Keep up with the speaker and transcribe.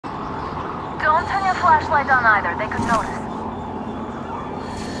Don't turn your flashlight on either, they could notice.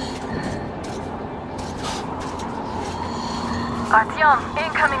 Artyom,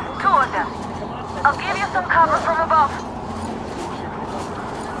 incoming, 2 of them. I'll give you some cover from above.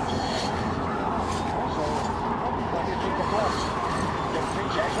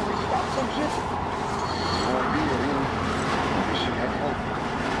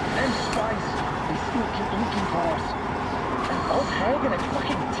 Them spies, they still keep looking for us. And Bob Haig and a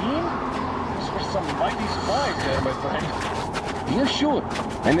fucking team? Those were some mighty spies there, my friend. Yeah, sure.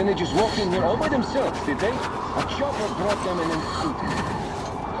 And then they just walked in here all by themselves, did they? A chopper brought them in and scooted.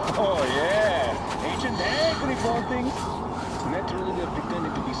 Oh yeah, Agent Haig reporting. Naturally, they're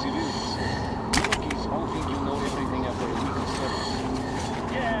pretending to be civilians. Rookies all think you know everything after a week of service.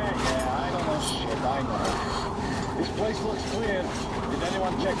 Yeah, I don't know shit, I know. This place looks clear. Did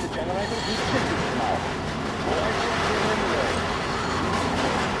anyone check the generator? We checked it now. Well, I checked it anyway.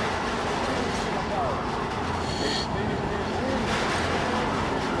 There's things in this room.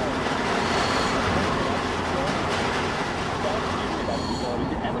 Don't give me that story.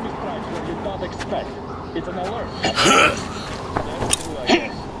 The enemy strikes where you don't expect. It's an alert. That's true, I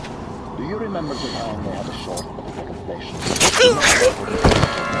guess. Do you remember the time they had a short at the second station?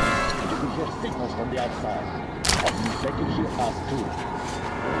 You could hear signals from the outside. And they could hear us too.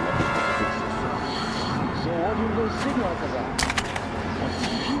 So what do those signals about? What's the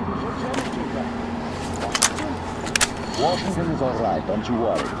key before jamming to that? Washington? Washington is alright, don't you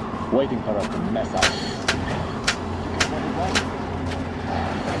worry. Waiting for us to mess up.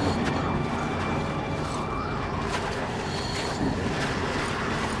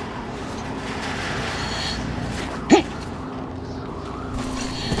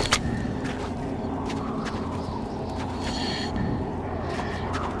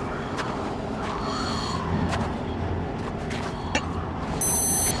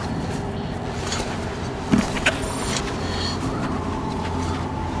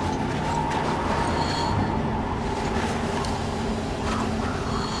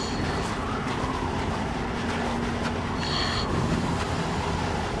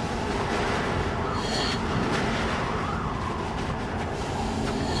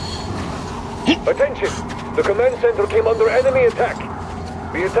 Attention! The command center came under enemy attack.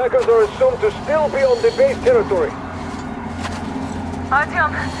 The attackers are assumed to still be on the base territory.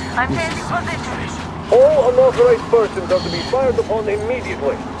 Artyom, I'm changing position. All unauthorized persons are to be fired upon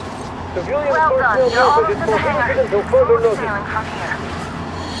immediately. Civilian Well done, personnel you're almost movement in is the hangar. prohibited until further Smooth notice. sailing from here.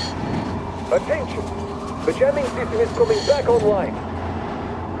 Attention! The jamming system is coming back online.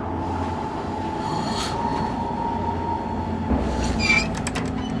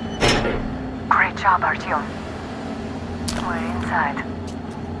 Great job, Artyom. We're inside.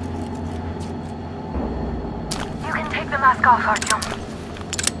 You can take the mask off, Artyom.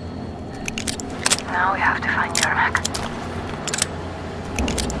 Now we have to find Yermak.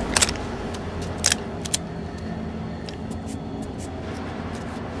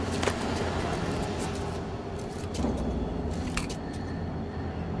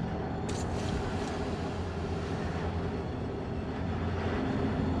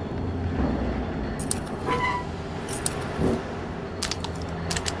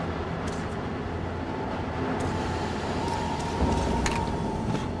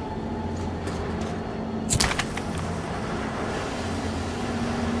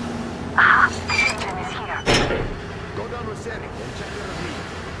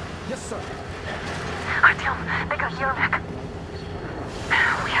 Artyom, they got Yermak.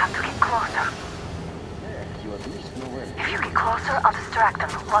 We have to get closer. If you get closer, I'll distract them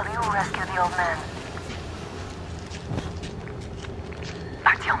while you rescue the old man.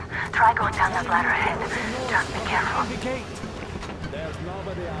 Artyom, try going down that ladder ahead. Just be careful. There's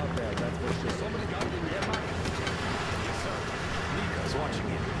nobody out there, that's for sure. Somebody got in Yermak? Yes, sir. Nika's watching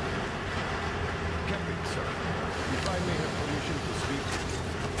it. Captain, sir. If I may have permission to speak.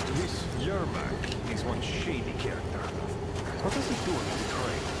 This Yermak is one shady character. What does he do in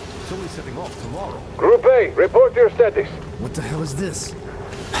Ukraine? It's only setting off tomorrow. Group A, report your status. What the hell is this?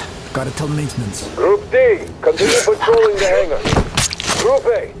 Gotta tell maintenance. Group D, continue patrolling the hangar. Group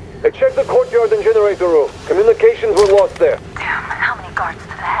A, check the courtyard and generator room. Communications were lost there. Damn, how many guards do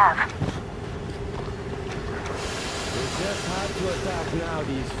they have? We just had to attack now,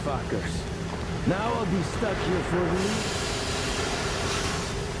 these fuckers. Now I'll be stuck here for a week.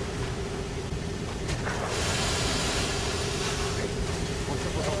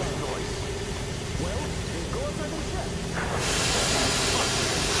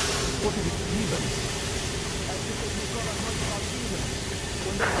 What is it even?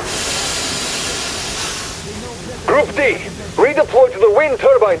 Group D, redeploy to the wind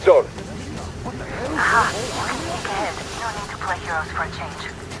turbine zone. Aha, you can sneak ahead. No need to play heroes for a change.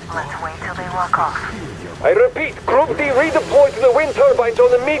 Let's wait till they walk off. I repeat, Group D redeploy to the wind turbine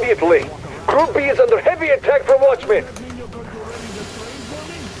zone immediately. Group B is under heavy attack from Watchmen.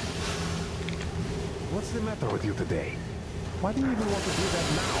 What's the matter with you today? Why do you even want to do that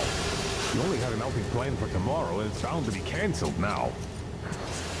now? You only had an outing planned for tomorrow, and it's bound to be cancelled now.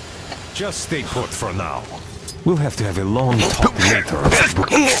 Just stay put for now. We'll have to have a long talk later.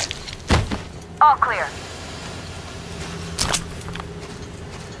 All clear.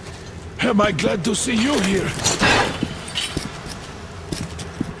 Am I glad to see you here?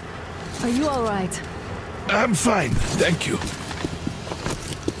 Are you all right? I'm fine, thank you.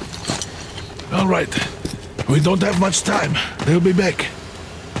 All right. We don't have much time. They'll be back.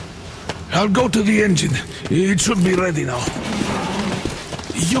 I'll go to the engine. It should be ready now.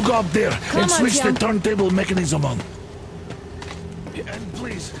 You go up there and switch the turntable mechanism on. And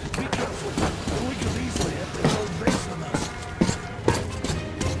please, be careful. We could easily have the whole base on us.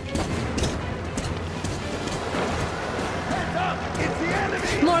 Heads up! It's the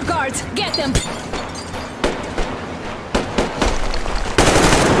enemy! More guards! Get them!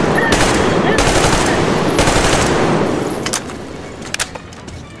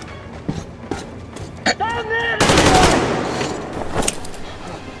 Down there!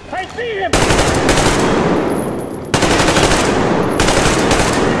 I see him!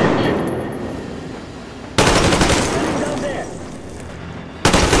 Down there!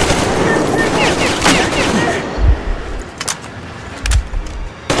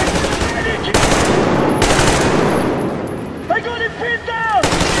 I got him pinned down!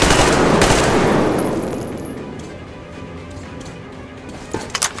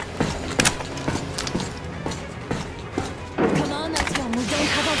 Come on, Artyom, we don't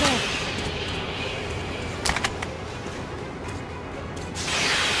have a way.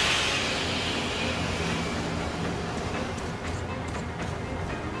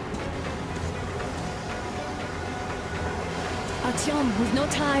 Artyom, we've no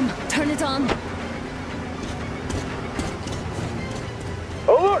time. Turn it on.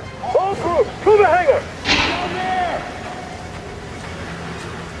 Alert! All groups, to the hangar! Down there!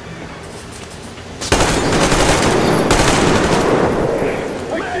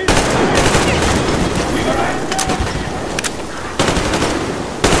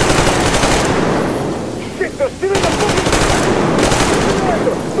 Shit, they're still in the fucking...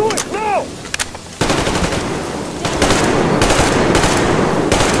 Do it, now!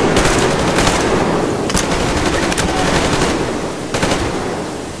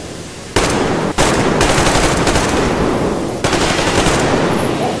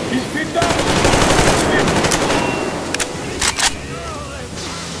 He's pinned down!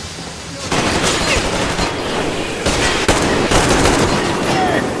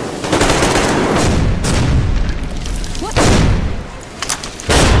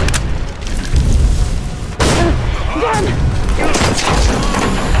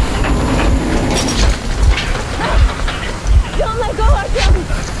 Don't let go, Artyom!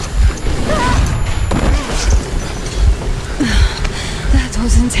 That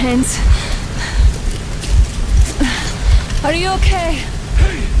was intense. Are you okay?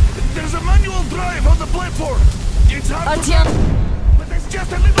 Hey, there's a manual drive on the platform. It's hard to... Artyom! But there's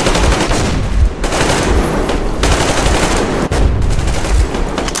just a little...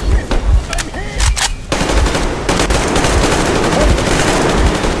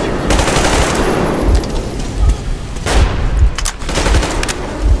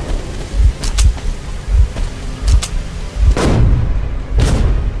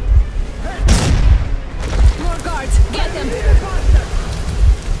 More guards! Get them!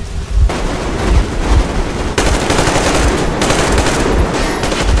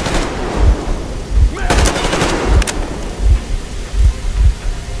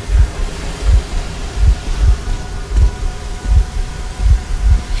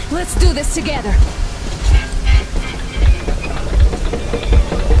 Let's do this together.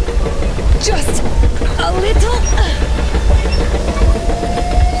 Just a little.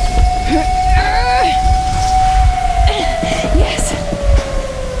 Yes.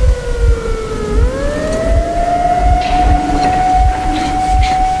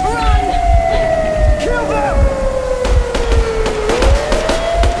 Run! Kill them!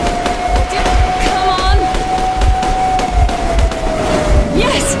 Come on!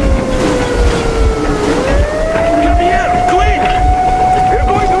 Yes! Come here, clean! They're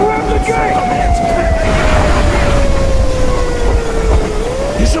going to ram the gate!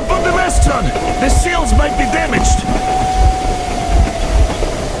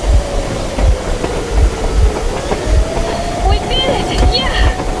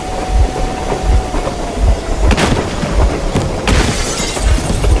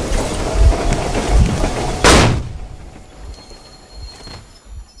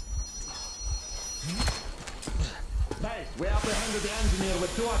 engineer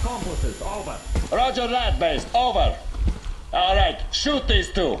with 2 accomplices. Over. Roger that, Base. Over. All right, shoot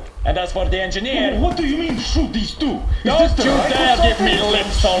these 2. And as for the engineer... What do you mean, shoot these 2? Don't you dare give me lip,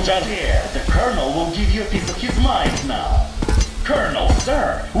 soldier! Here, the Colonel will give you a piece of his mind now. Colonel,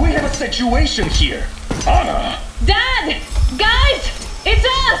 sir, we have a situation here. Anna! Dad! Guys! It's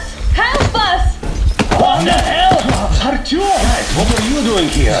us! Help us! What the hell? Artyom! Guys, what are you doing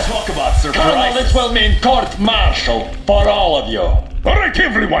here? Talk about surprise. Colonel, this will mean court-martial for all of you. All right,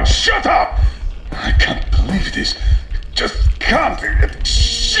 everyone, shut up! I can't believe this. Just can't.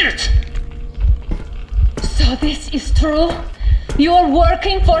 Shit! So this is true? You're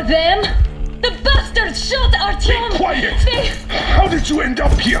working for them? The bastards shot Artyom! Be quiet! They... How did you end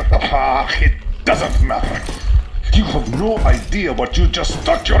up here? It doesn't matter. You have no idea what you just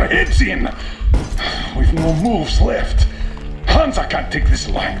stuck your heads in. We've no moves left. Hansa can't take this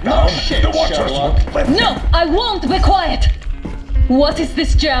lying down. shit, The Watchers won't let No, them. I won't be quiet! What is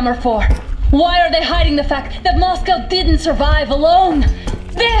this jammer for? Why are they hiding the fact that Moscow didn't survive alone?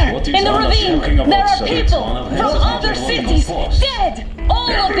 There, What is in the Anna ravine, talking about, there are sir? people It's one of from his other little cities, force. dead! All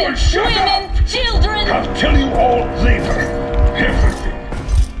of them, Everyone shut women, up. children! I'll tell you all later. Everything.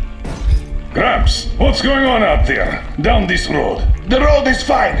 Gramps, what's going on out there? Down this road? The road is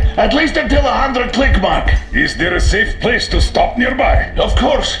fine, at least until 100 click mark. Is there a safe place to stop nearby? Of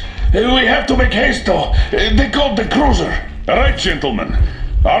course. We have to make haste though. They called the cruiser. All right, gentlemen.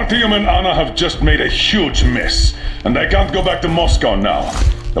 Artyom and Anna have just made a huge mess, and I can't go back to Moscow now.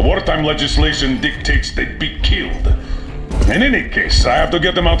 The wartime legislation dictates they'd be killed. In any case, I have to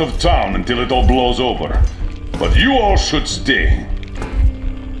get them out of town until it all blows over. But you all should stay.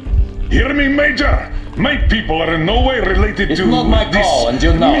 Hear me, Major? My people are in no way related It's to not my this call, and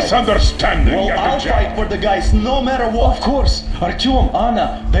you know it. misunderstanding. Well, at the I'll job. fight for the guys no matter what. Of course. Artyom,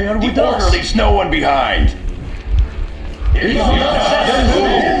 Anna, they are with us. Orderlies, no one behind.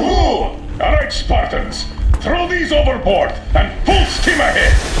 All right, Spartans. Throw these overboard and full steam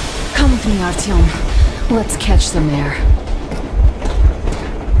ahead. Come with me, Artyom. Let's catch the mayor.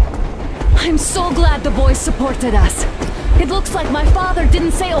 I'm so glad the boys supported us. It looks like my father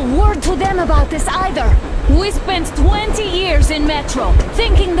didn't say a word to them about this either. We spent 20 years in Metro,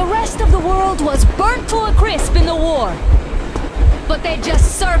 thinking the rest of the world was burnt to a crisp in the war. But they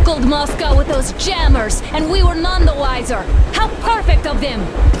just circled Moscow with those jammers, and we were none the wiser. How perfect of them!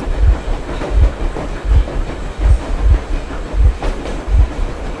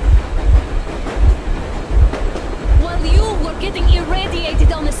 While you were getting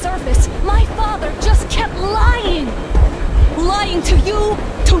irradiated on the surface, my father just kept lying! Lying to you,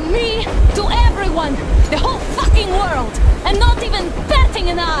 to me, to everyone! The whole fucking world! And not even batting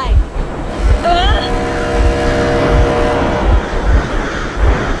an eye!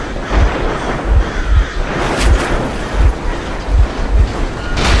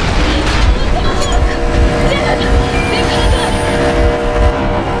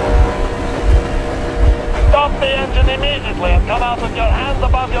 Stop the engine immediately and come out with your hands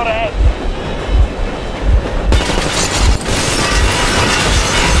above your head.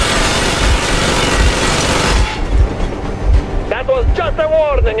 That was just a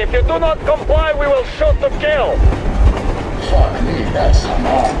warning. If you do not comply, we will shoot to kill. Fuck me, that's some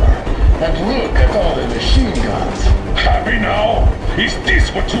armor. And look at all the machine guns. Happy now? Is this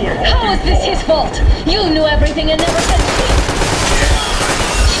what you were hoping How is this for? his fault? You knew everything and never said shit!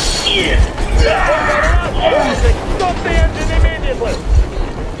 Shit! Stop the engine immediately.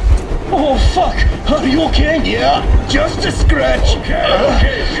 Oh fuck! Are you okay? Yeah, just a scratch.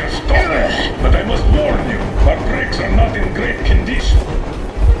 Okay, we're stopping. But I must warn you, our brakes are not in great condition.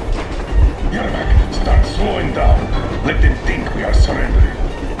 Yermak, start slowing down. Let them think we are surrendering.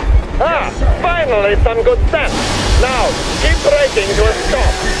 Finally some good sense. Now, keep braking to a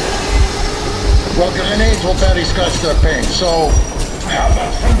stop. Well, grenades will barely scratch their paint, so How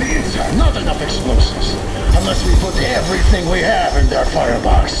about from the inside? not enough explosives. Unless we put everything we have in their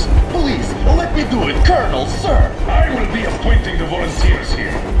firebox. Please, let me do it, Colonel, sir. I will be appointing the volunteers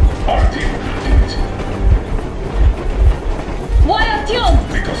here. Our team will do it. Why Artyom?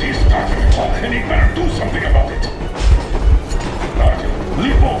 Because he started it all, and he better do something about it. Artyom,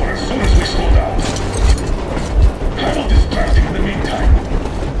 leap over as soon as we slow down. I will distract him in the meantime.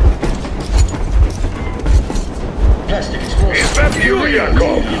 Plastic explosion. Is that you,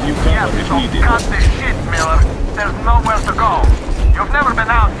 Yakov? Cut the shit, Miller. There's nowhere to go. You've never been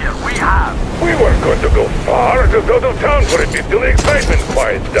out here. We have. We weren't going to go far, just out of town for a bit till the excitement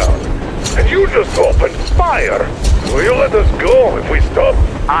quiets down. And you just opened fire. Will you let us go if we stop?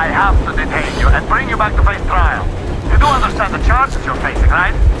 I have to detain you and bring you back to face trial. You do understand the charges you're facing,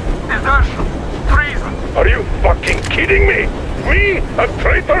 right? Desertion. Treason. Are you fucking kidding me? Me? A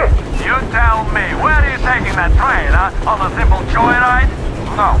traitor? You tell me, where are you taking that train, huh? On a simple joyride?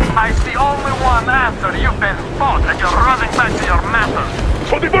 No, I see only one answer. You've been fought and you're running back to your masters.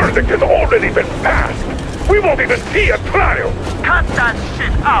 So the verdict has already been passed. We won't even see a trial. Cut that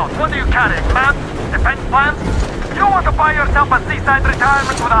shit out. What are you carrying, man? Defense plans? You want to buy yourself a seaside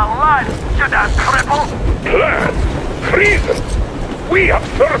retirement without life, you damn cripple? Plans? Treason? We have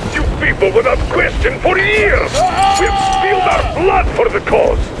served you people without question for years. We've spilled our blood for the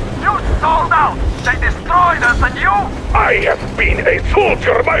cause. You sold out. They destroyed us and you? I have been a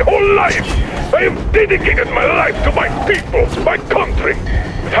soldier my whole life. I have dedicated my life to my people, my country.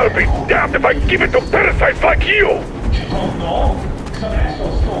 But I'll be damned if I give it to parasites like you. Don't know? Some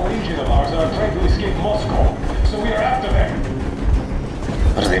assholes stole engine of ours and are trying to escape Moscow. So we are after them.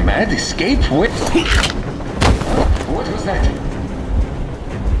 Are they mad? Escape? What? What was that?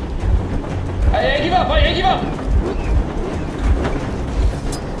 I give up! I give up!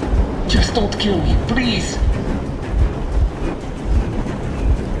 Just don't kill me, please.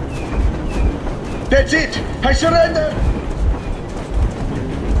 That's it! I surrender!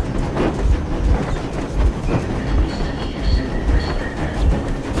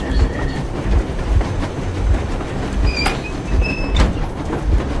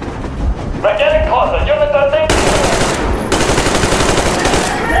 We're getting closer. Unit 13.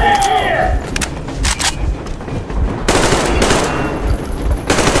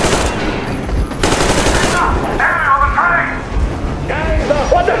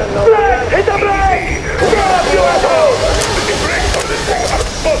 What the? Hit the brake! Stop, you assholes! The brakes on this thing are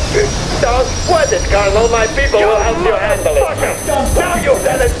busted. Don't sweat it, Colonel. My people will help you handle it. Now you've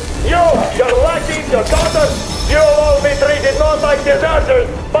done it! Your lackeys, your daughters, you'll all be treated not like deserters,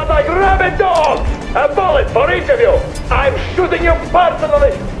 but like rabid dogs. A bullet for each of you. I'm shooting you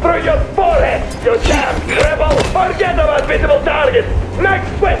personally through your forehead, you damn cripple. Forget about visible targets. Make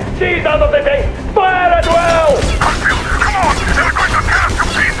swift cheese out of the thing. Fire at will. Come on! They're going to tear us to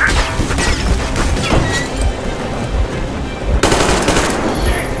pieces!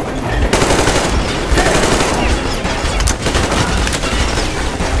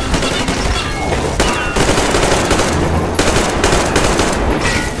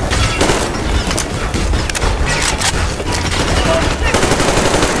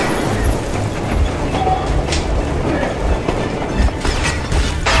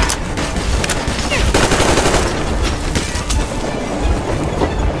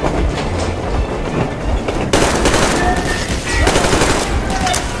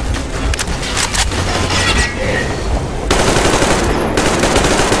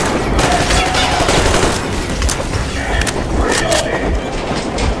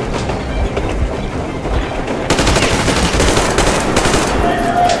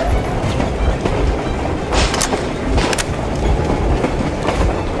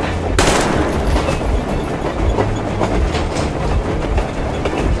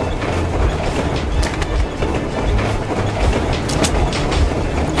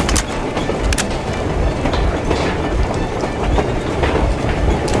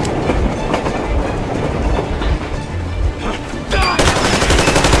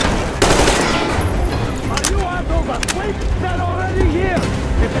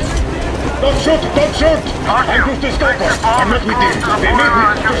 Don't shoot! Don't shoot! I'm just a stopper. I'm not with you. They need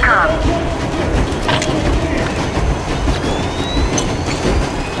me.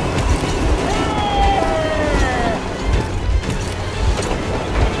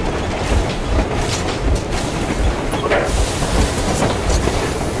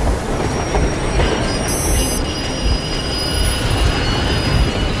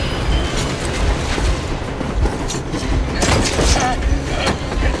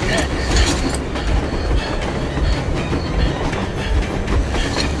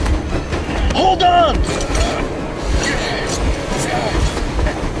 Hold on!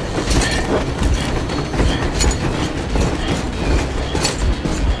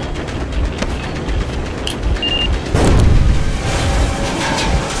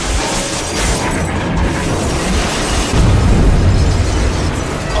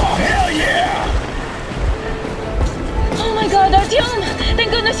 Oh my god, Artyom!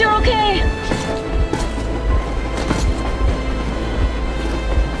 Thank goodness you're okay!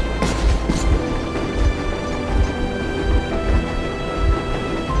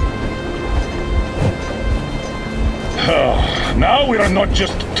 Now we are not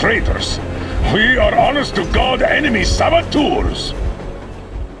just traitors. We are honest-to-God enemy saboteurs.